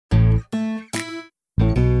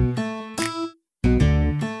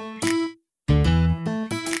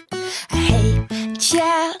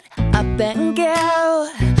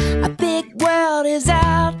is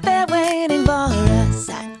out there waiting for us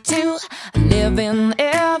to live in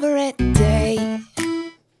every day.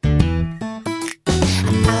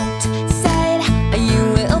 Outside you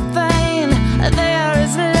will find there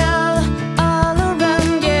is love all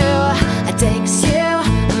around you. It takes you,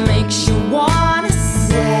 makes you wanna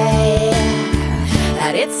say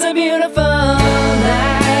that it's a beautiful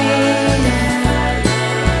night,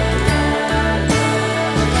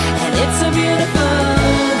 and it's a beautiful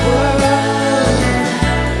world,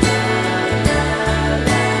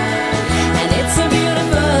 and it's a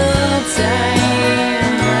beautiful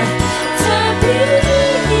time to be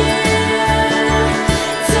here,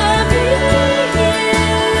 to be here,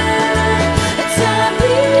 to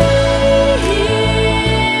be here.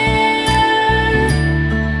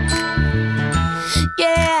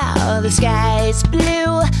 Yeah, the sky's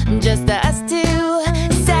blue, just us two,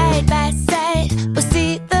 side by side. We'll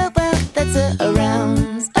see the world that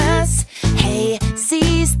surrounds us. Hey,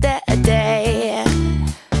 seize the day.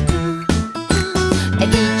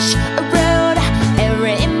 Each road,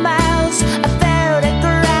 every mile's a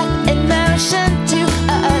photograph in motion to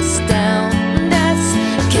astound us,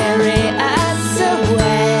 carry us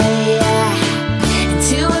away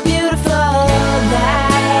into a beautiful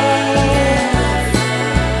life.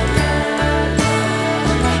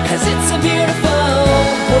 'Cause it's a beautiful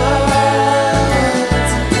world,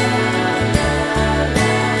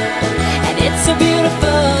 and it's a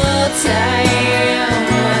beautiful time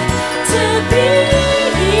to be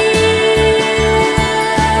here,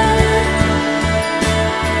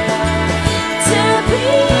 to be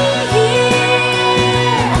here.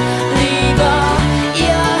 Leave all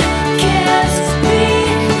your cares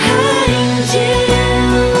behind you.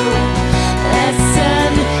 The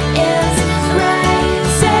sun is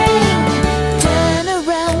rising. Turn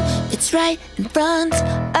around, it's right in front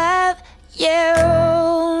of you.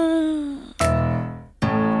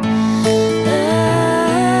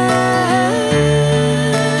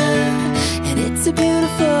 And it's a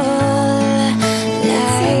beautiful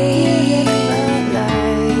life,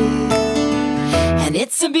 and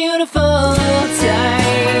it's a beautiful time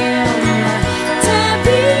to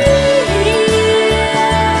be here,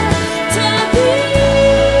 to be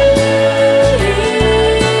here.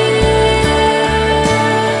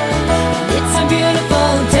 It's a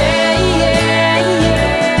beautiful day,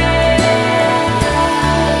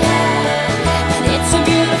 and it's a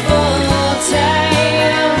beautiful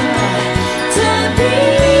time to be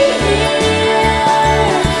here,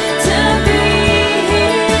 to be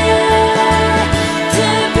here, to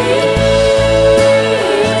be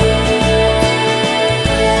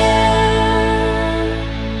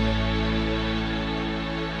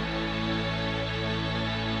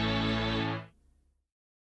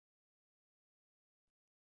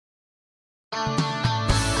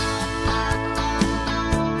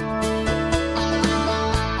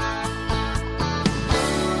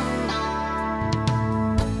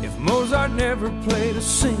If Mozart never played a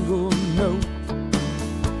single note,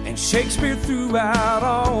 and Shakespeare threw out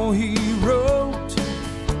all he wrote,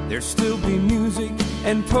 there'd still be music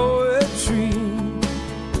and poetry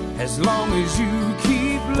as long as you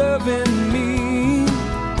keep loving me.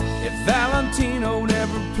 If Valentino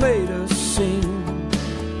never played a scene,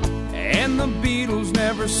 and the Beatles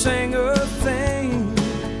never sang a thing,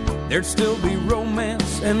 there'd still be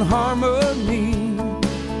romance and harmony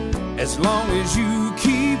as long as you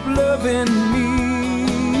keep loving me.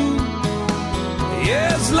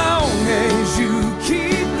 As long as you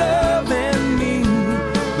keep loving me,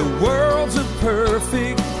 the world's a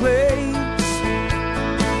perfect place.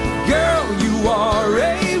 Girl, you are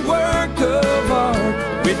a work of art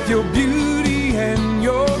with your beauty and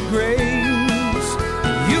your grace.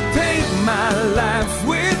 You paint my life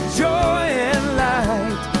with joy and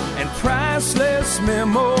light and priceless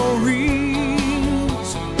memories.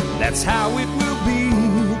 That's how it will be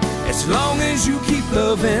as long as you keep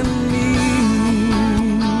loving me.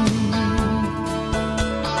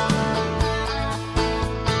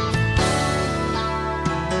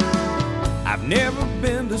 I've never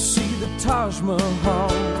been to see the Taj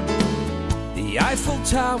Mahal, the Eiffel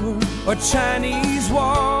Tower, or Chinese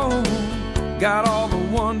Wall. Got all the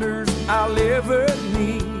wonders I'll ever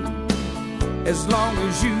need as long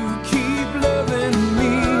as you keep loving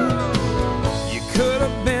me. You could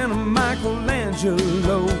have been a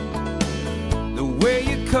Michelangelo, the way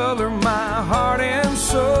you color my heart and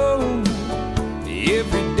soul.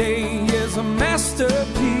 Every day is a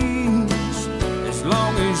masterpiece as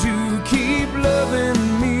long as you keep loving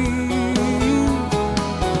me.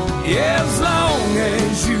 As long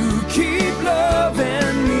as you keep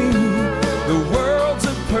loving me, the world's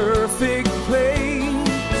a perfect place.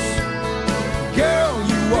 Girl,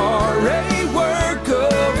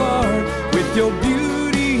 with your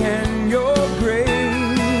beauty and your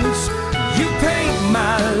grace. You paint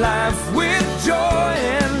my life with joy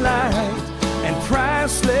and light and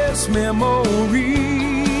priceless memories.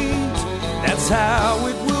 That's how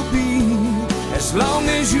it will be as long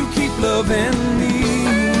as you keep loving me.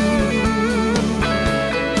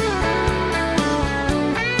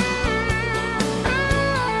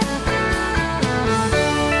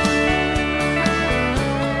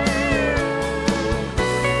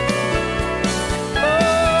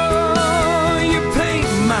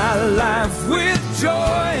 With joy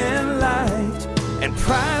and light and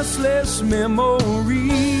priceless memories.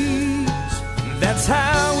 That's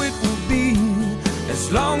how it will be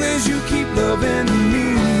as long as you keep loving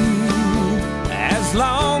me. As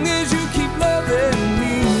long as you keep loving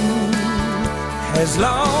me. As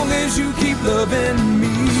long as you keep loving me.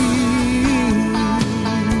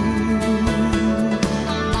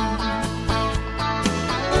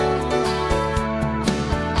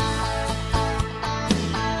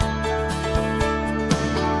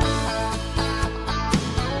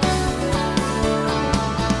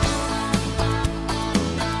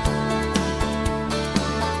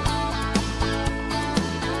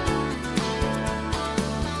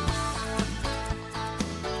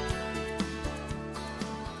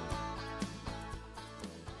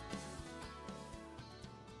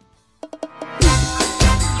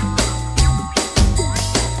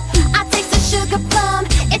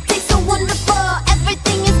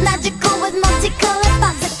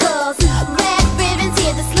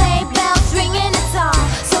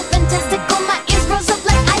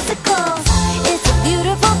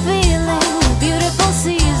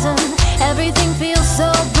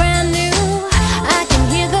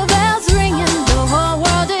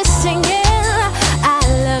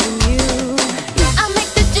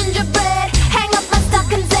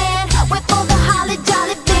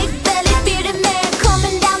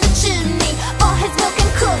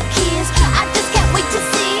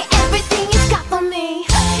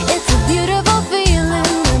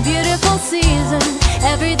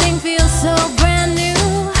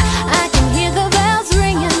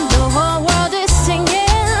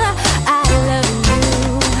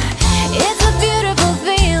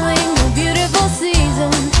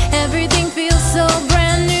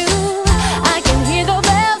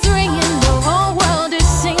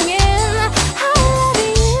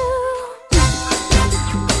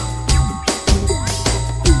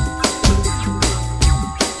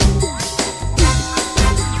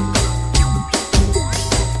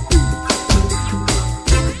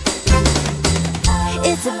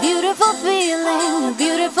 It's a beautiful feeling, a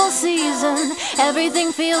beautiful season.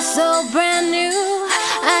 Everything feels so brand new.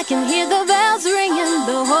 I can hear the bells ringing,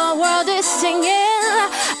 the whole world is singing,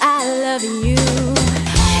 I love you.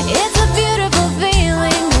 It's a beautiful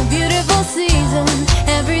feeling, a beautiful season.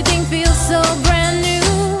 Everything feels so brand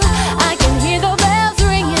new. I can hear the bells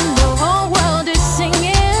ringing, the whole world is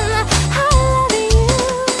singing, I love you.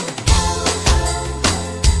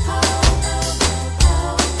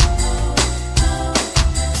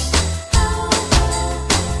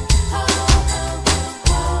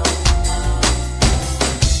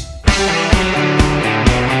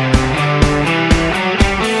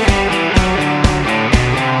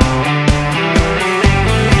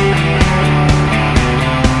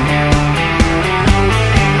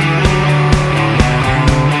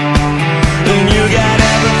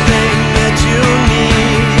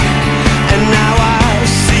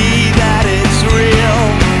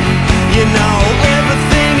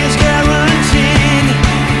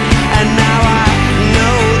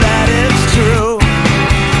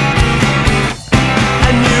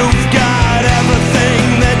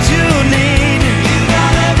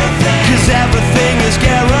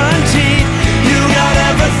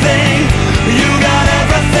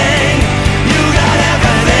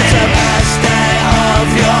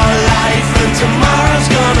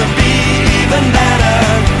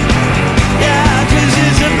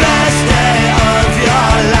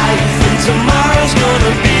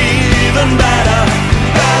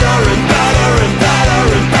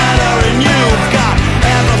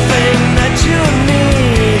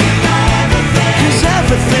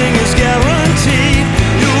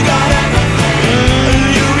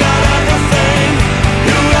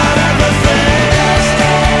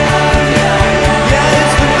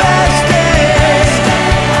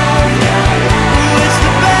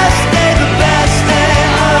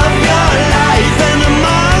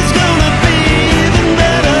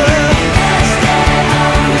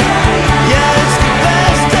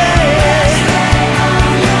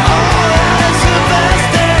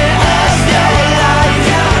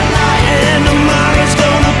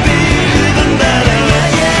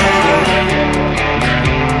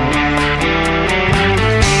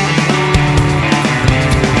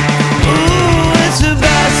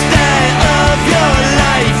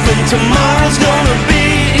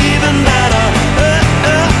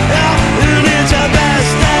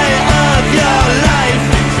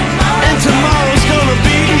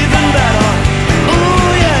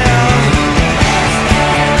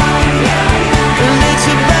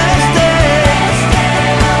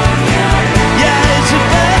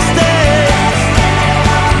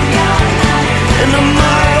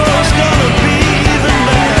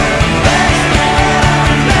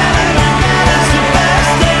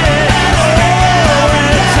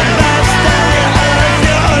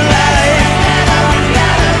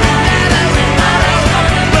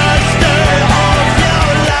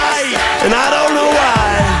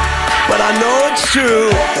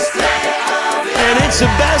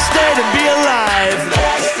 to be alive.